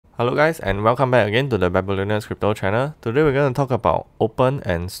Hello guys, and welcome back again to the Babylonian Crypto channel. Today we're going to talk about Opyn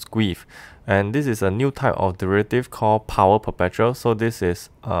and Squeeth, and this is a new type of derivative called power perpetual. So this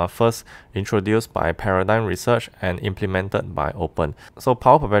is first introduced by Paradigm Research and implemented by Opyn. So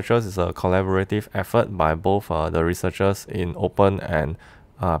power perpetuals is a collaborative effort by both the researchers in Opyn and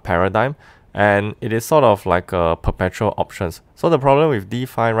Paradigm, and it is sort of like a perpetual options. So the problem with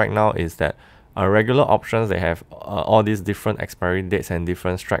DeFi right now is that regular options, they have all these different expiry dates and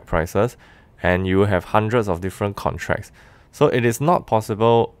different strike prices, and you have hundreds of different contracts. So it is not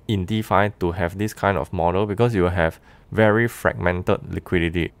possible in DeFi to have this kind of model because you have very fragmented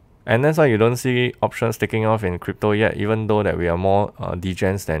liquidity. And that's why you don't see options taking off in crypto yet, even though that we are more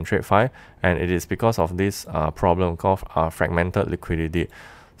degens than TradFi, and it is because of this problem called fragmented liquidity.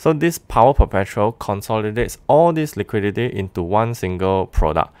 So this power perpetual consolidates all this liquidity into one single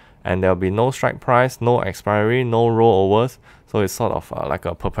product, and there'll be no strike price, no expiry, no rollovers. So it's sort of like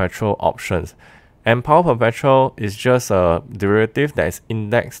a perpetual options. And power perpetual is just a derivative that is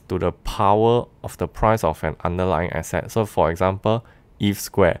indexed to the power of the price of an underlying asset. So for example, ETH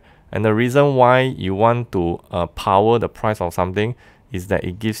square. And the reason why you want to power the price of something is that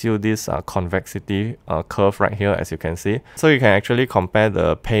it gives you this convexity curve right here, as you can see. So you can actually compare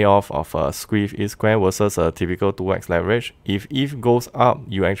the payoff of a Squeeth ETH square versus a typical 2x leverage. If ETH goes up,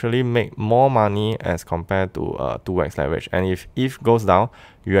 you actually make more money as compared to 2x leverage. And if ETH goes down,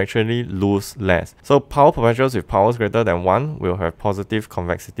 you actually lose less. So power perpetuals with powers greater than 1 will have positive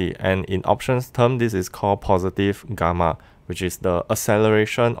convexity. And in options term, this is called positive gamma, which is the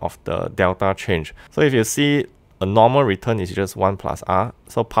acceleration of the delta change. So if you see a normal return is just 1 plus R.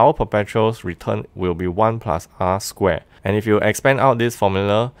 So power perpetuals return will be 1 plus R square. And if you expand out this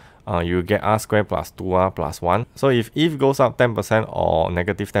formula, you get R square plus 2R plus 1. So if ETH goes up 10% or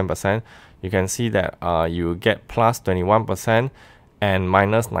negative 10%, you can see that you get plus 21% and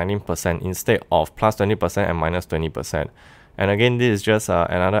minus 19% instead of plus 20% and minus 20%. And again, this is just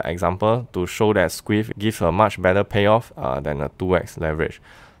another example to show that Squeeth gives a much better payoff than a 2x leverage.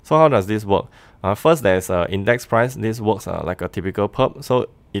 So how does this work? First, there's an index price. This works like a typical perp. So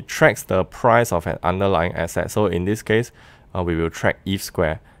it tracks the price of an underlying asset. So in this case, we will track ETH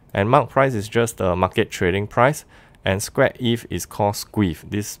square. And mark price is just the market trading price. And square ETH is called Squeeth.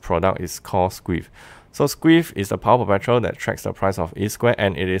 This product is called Squeeth. So Squeeth is a power perpetual that tracks the price of ETH square.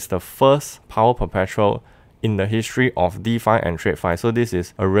 And it is the first power perpetual in the history of DeFi and TradFi. So this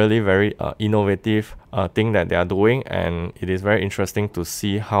is a really very innovative thing that they are doing, and it is very interesting to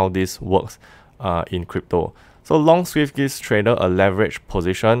see how this works in crypto. So long Squeeth gives trader a leverage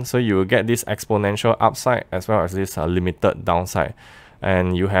position, so you will get this exponential upside as well as this limited downside,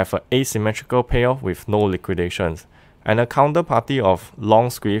 and you have an asymmetrical payoff with no liquidations. And a counterparty of long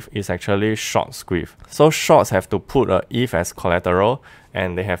Squeeth is actually short Squeeth. So shorts have to put ETH as collateral,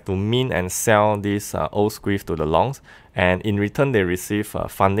 and they have to mint and sell this old Squeeth to the longs, and in return they receive a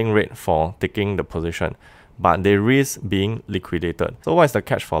funding rate for taking the position, but they risk being liquidated. So what is the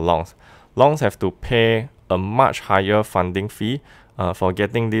catch for longs? Longs have to pay a much higher funding fee for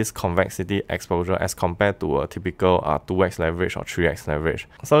getting this convexity exposure as compared to a typical 2x leverage or 3x leverage.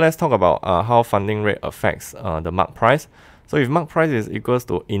 So let's talk about how funding rate affects the mark price. So if mark price is equals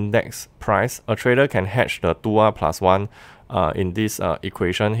to index price, a trader can hedge the 2R plus 1 in this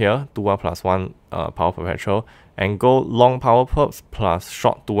equation here, 2R plus 1 power perpetual, and go long power perps plus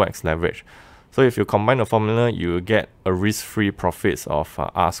short 2x leverage. So if you combine the formula, you get a risk-free profits of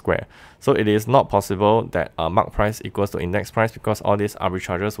R square. So it is not possible that mark price equals to index price because all these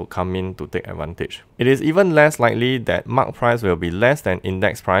arbitrageurs will come in to take advantage. It is even less likely that mark price will be less than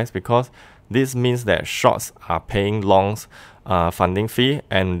index price because this means that shorts are paying longs funding fee,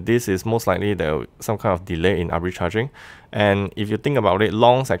 and this is most likely there some kind of delay in arbitraging. And if you think about it,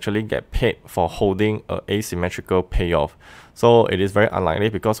 longs actually get paid for holding an asymmetrical payoff. So it is very unlikely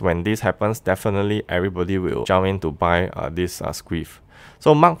because when this happens, definitely everybody will jump in to buy this Squeeth.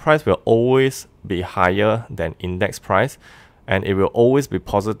 So mark price will always be higher than index price, and it will always be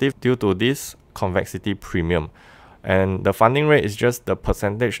positive due to this convexity premium. And the funding rate is just the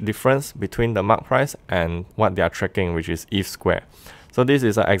percentage difference between the mark price and what they are tracking, which is ETH square. So this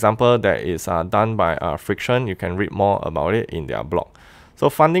is an example that is done by Friction. You can read more about it in their blog.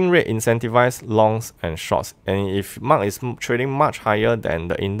 So funding rate incentivizes longs and shorts. And if mark is trading much higher than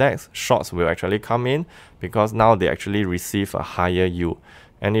the index, shorts will actually come in because now they actually receive a higher yield.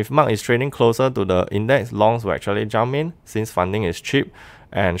 And if mark is trading closer to the index, longs will actually jump in since funding is cheap.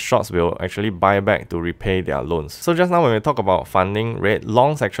 and shorts will actually buy back to repay their loans. So just now when we talk about funding rate,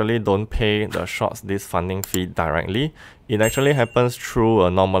 longs actually don't pay the shorts this funding fee directly. It actually happens through a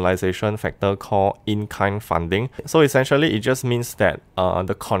normalization factor called in-kind funding. So essentially it just means that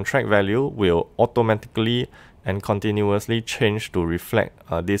the contract value will automatically and continuously change to reflect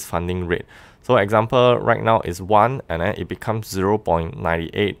this funding rate. So example right now is 1 and then it becomes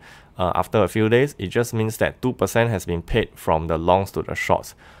 0.98 after a few days. It just means that 2% has been paid from the longs to the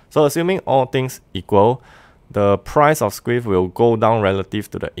shorts. So assuming all things equal, the price of Squeeth will go down relative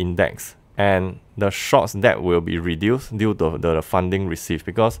to the index, and the shorts debt will be reduced due to the funding received,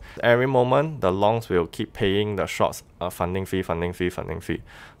 because every moment the longs will keep paying the shorts funding fee.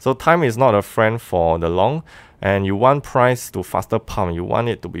 So time is not a friend for the long, and you want price to faster pump, you want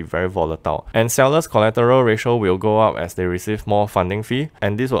it to be very volatile. And sellers collateral ratio will go up as they receive more funding fee,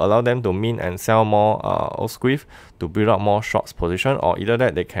 and this will allow them to mint and sell more Squeeth to build up more shorts position, or either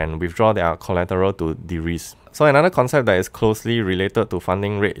that they can withdraw their collateral to de-risk. So another concept that is closely related to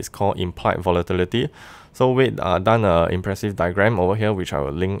funding rate is called implied volatility. So Wade done an impressive diagram over here, which I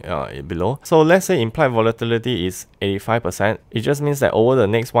will link below. So let's say implied volatility is 85%. It just means that over the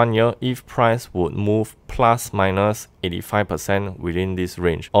next 1 year, ETH price would move plus minus 85% within this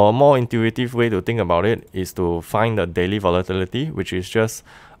range. Or a more intuitive way to think about it is to find the daily volatility, which is just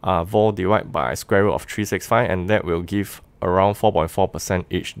vol divided by square root of 365, and that will give around 4.4%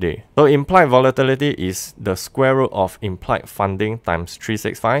 each day. So implied volatility is the square root of implied funding times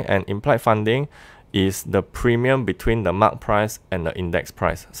 365, and implied funding is the premium between the mark price and the index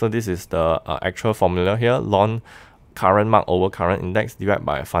price. So this is the actual formula here, long current mark over current index divided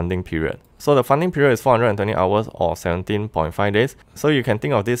by funding period. So the funding period is 420 hours or 17.5 days. So you can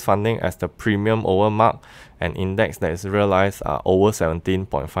think of this funding as the premium over mark and index that is realized over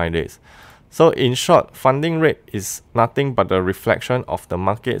 17.5 days. So in short, funding rate is nothing but a reflection of the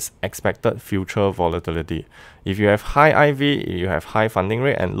market's expected future volatility. If you have high IV, you have high funding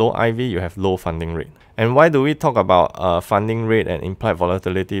rate, and low IV, you have low funding rate. And why do we talk about funding rate and implied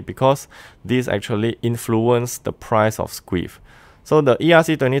volatility? Because these actually influence the price of Squeeth. So the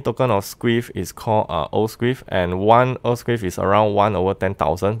ERC20 token of Squeeth is called Squeeth, and one Squeeth is around 1 over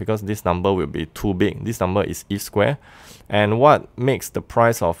 10,000, because this number will be too big. This number is ETH square. And what makes the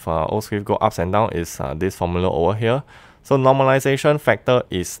price of Squeeth go ups and down is this formula over here. So normalization factor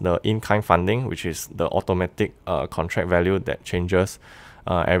is the in-kind funding, which is the automatic contract value that changes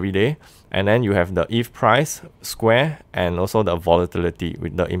every day. And then you have the ETH price square and also the volatility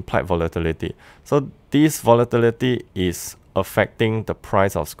with the implied volatility. So this volatility is affecting the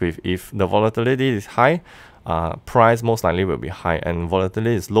price of Squeeth. If the volatility is high, price most likely will be high, and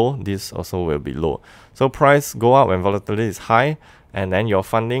volatility is low, this also will be low. So price go up when volatility is high, and then your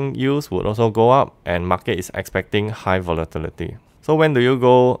funding yields would also go up, and market is expecting high volatility. So when do you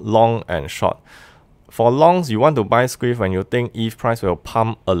go long and short? For longs, you want to buy Squeeth when you think ETH price will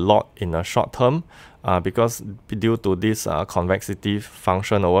pump a lot in the short term, because due to this convexity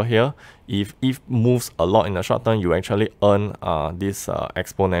function over here, if ETH moves a lot in the short term, you actually earn this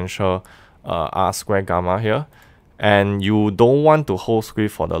exponential R square gamma here, and you don't want to hold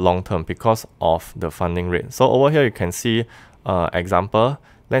Squeeth for the long term because of the funding rate. So over here you can see example.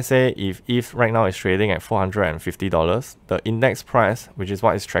 Let's say if ETH right now is trading at $450, the index price, which is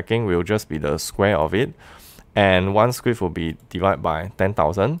what it's tracking, will just be the square of it, and one Squeeth will be divided by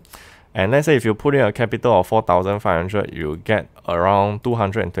 10,000. And let's say if you put in a capital of 4,500, you get around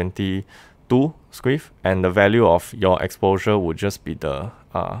 222 Squeeth, and the value of your exposure would just be the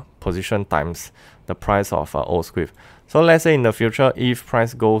position times the price of Squeeth. So let's say in the future, if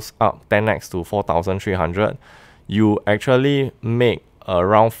price goes up 10x to 4,300, you actually make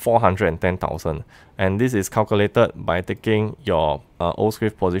around 410,000, and this is calculated by taking your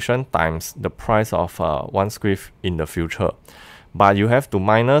Squeeth position times the price of one Squeeth in the future. But you have to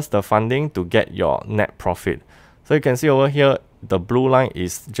minus the funding to get your net profit. So you can see over here, the blue line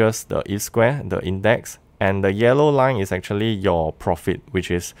is just the ETH square, the index, and the yellow line is actually your profit,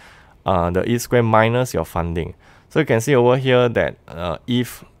 which is the ETH square minus your funding. So you can see over here that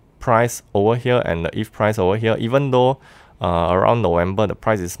ETH price over here and the ETH price over here, even though around November the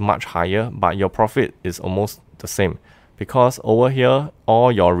price is much higher, but your profit is almost the same, because over here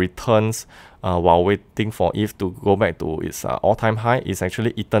all your returns while waiting for ETH to go back to its all-time high is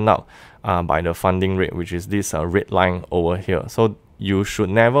actually eaten out by the funding rate, which is this red line over here. So you should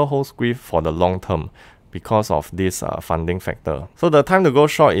never hold Squeeth for the long term, because of this funding factor. So the time to go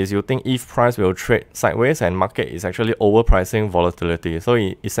short is you think ETH price will trade sideways and market is actually overpricing volatility. So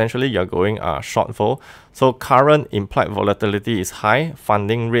essentially you're going short vol. So current implied volatility is high,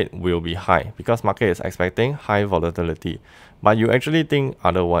 funding rate will be high because market is expecting high volatility. But you actually think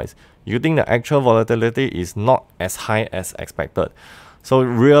otherwise. You think the actual volatility is not as high as expected. So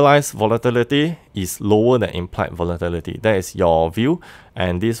realized volatility is lower than implied volatility. That is your view,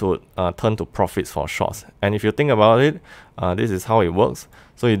 and this would turn to profits for shorts. And if you think about it, this is how it works.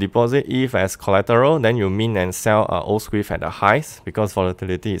 So you deposit ETH as collateral, then you mint and sell Opyn Squeeth at the highs because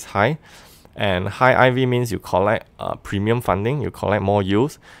volatility is high. And high IV means you collect premium funding, you collect more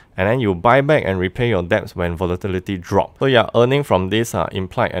yields, and then you buy back and repay your debts when volatility drops. So you're earning from this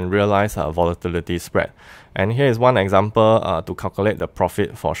implied and realized volatility spread. And here is one example to calculate the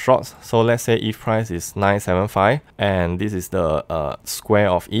profit for shorts. So let's say ETH price is 975 and this is the square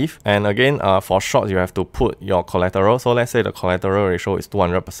of ETH. And again, for shorts, you have to put your collateral. So let's say the collateral ratio is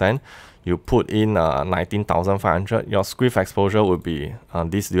 200%. You put in 19,500. Your Squeeth exposure will be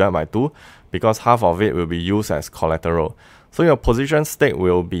this divided by 2 because half of it will be used as collateral. So your position stake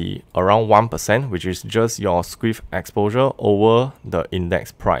will be around 1%, which is just your Squeeth exposure over the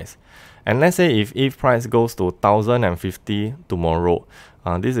index price. And let's say if ETH price goes to 1,050 tomorrow,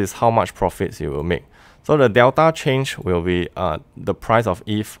 this is how much profits you will make. So the delta change will be the price of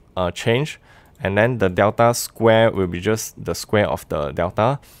ETH change, and then the delta square will be just the square of the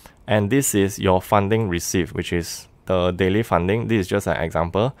delta. And this is your funding received, which is the daily funding. This is just an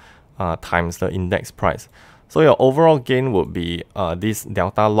example, times the index price. So your overall gain would be this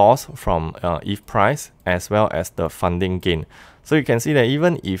delta loss from ETH price as well as the funding gain. So you can see that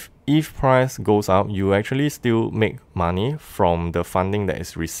even if ETH price goes up, you actually still make money from the funding that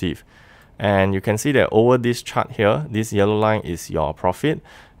is received. And you can see that over this chart here, this yellow line is your profit,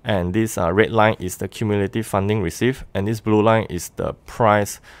 and this red line is the cumulative funding received, and this blue line is the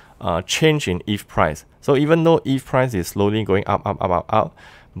price change in ETH price. So even though ETH price is slowly going up,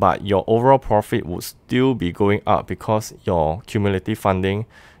 but your overall profit would still be going up because your cumulative funding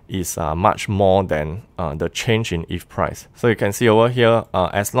is much more than the change in ETH price. So you can see over here,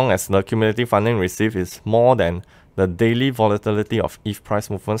 as long as the cumulative funding received is more than the daily volatility of ETH price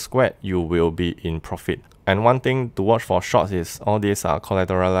movement squared, you will be in profit. And one thing to watch for shorts is all these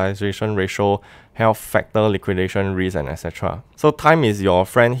collateralization ratio, health factor, liquidation risk, and etc. So time is your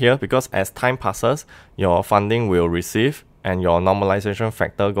friend here because as time passes, your funding will receive and your normalization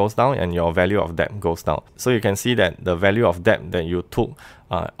factor goes down and your value of debt goes down. So you can see that the value of debt that you took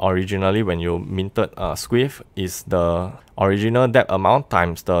originally when you minted Squeeth is the original debt amount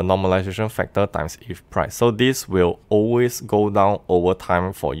times the normalization factor times ETH price. So this will always go down over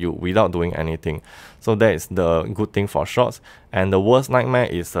time for you without doing anything. So that is the good thing for shorts. And the worst nightmare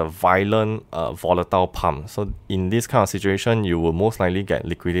is a violent volatile pump. So in this kind of situation, you will most likely get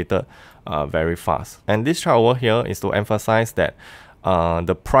liquidated very fast. And this chart over here is to emphasize that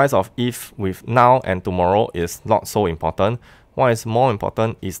the price of ETH with now and tomorrow is not so important. What is more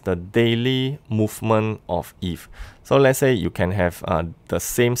important is the daily movement of ETH. So let's say you can have the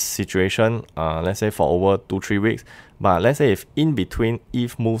same situation, let's say for over 2-3 weeks, but let's say if in between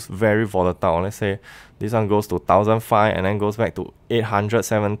ETH moves very volatile, let's say this one goes to 1,005 and then goes back to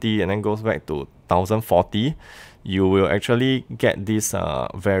 870 and then goes back to 1,040, you will actually get this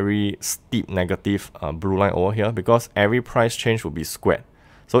very steep negative blue line over here because every price change will be squared.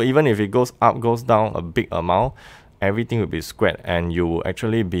 So even if it goes up, goes down a big amount, everything will be squared and you will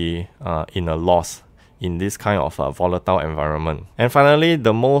actually be in a loss in this kind of volatile environment. And finally,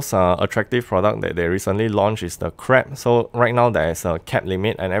 the most attractive product that they recently launched is the CRAP. So right now there is a cap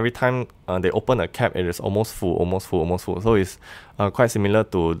limit, and every time they open a cap, it is almost full. So it's quite similar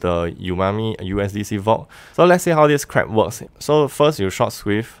to the Umami USDC vault. So let's see how this CRAP works. So first you short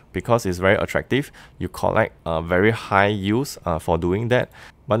Squeeth because it's very attractive. You collect very high yields for doing that.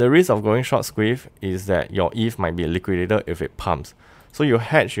 But the risk of going short Squeeth is that your ETH might be liquidated if it pumps. So you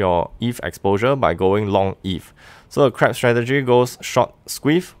hedge your ETH exposure by going long ETH. So a CRAP strategy goes short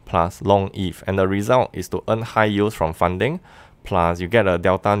Squeeth plus long ETH, and the result is to earn high yields from funding, plus you get a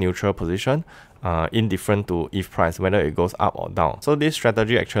delta neutral position, indifferent to ETH price, whether it goes up or down. So this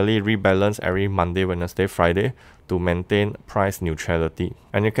strategy actually rebalance every Monday, Wednesday, Friday to maintain price neutrality.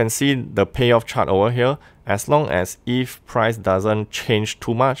 And you can see the payoff chart over here. As long as ETH price doesn't change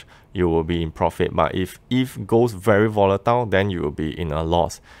too much, you will be in profit. But if ETH goes very volatile, then you will be in a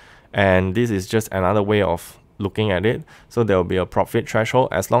loss. And this is just another way of looking at it. So there will be a profit threshold.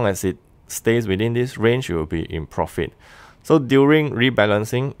 As long as it stays within this range, you will be in profit. So during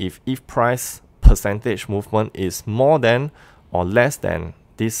rebalancing, if ETH price percentage movement is more than or less than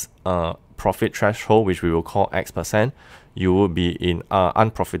this profit threshold, which we will call X%, you will be in an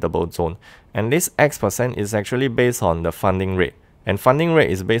unprofitable zone. And this X% is actually based on the funding rate. And funding rate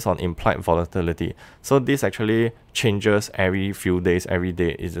is based on implied volatility. So this actually changes every few days, every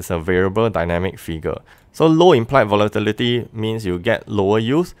day. It is a variable dynamic figure. So low implied volatility means you get lower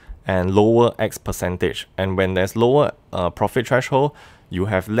yields and lower X percentage. And when there's lower profit threshold, you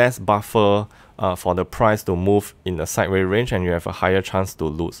have less buffer for the price to move in the sideways range, and you have a higher chance to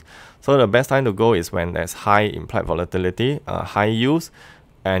lose. So the best time to go is when there's high implied volatility, high yields,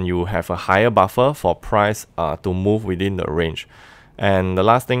 and you have a higher buffer for price to move within the range. And the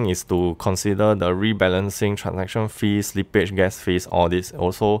last thing is to consider the rebalancing, transaction fees, slippage, gas fees. All this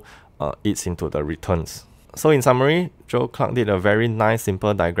also eats into the returns. So in summary, Joe Clark did a very nice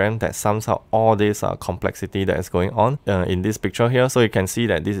simple diagram that sums up all this complexity that is going on in this picture here. So you can see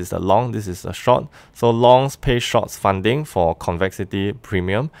that this is the long, this is the short. So longs pay shorts funding for convexity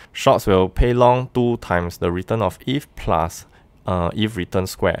premium. Shorts will pay long 2 times the return of ETH plus ETH return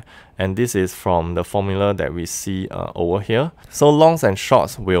square, and this is from the formula that we see over here. So longs and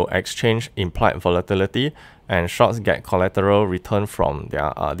shorts will exchange implied volatility, and shorts get collateral return from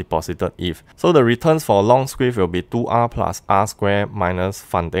their deposited ETH. So the returns for long Squeeth will be 2R plus R square minus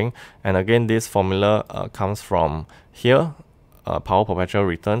funding, and again this formula comes from here, power perpetual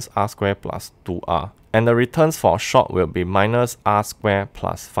returns R square plus 2R. And the returns for short will be minus R square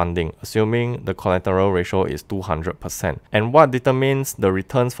plus funding, assuming the collateral ratio is 200%. And what determines the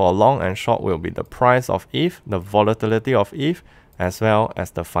returns for long and short will be the price of ETH, the volatility of ETH, as well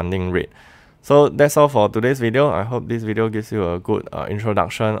as the funding rate. So that's all for today's video. I hope this video gives you a good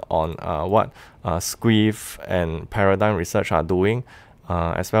introduction on what Squeeth and Paradigm Research are doing,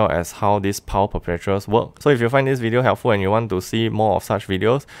 as well as how these power perpetuals work. So if you find this video helpful and you want to see more of such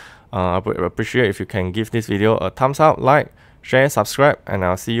videos, I would appreciate if you can give this video a thumbs up, like, share, subscribe, and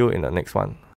I'll see you in the next one.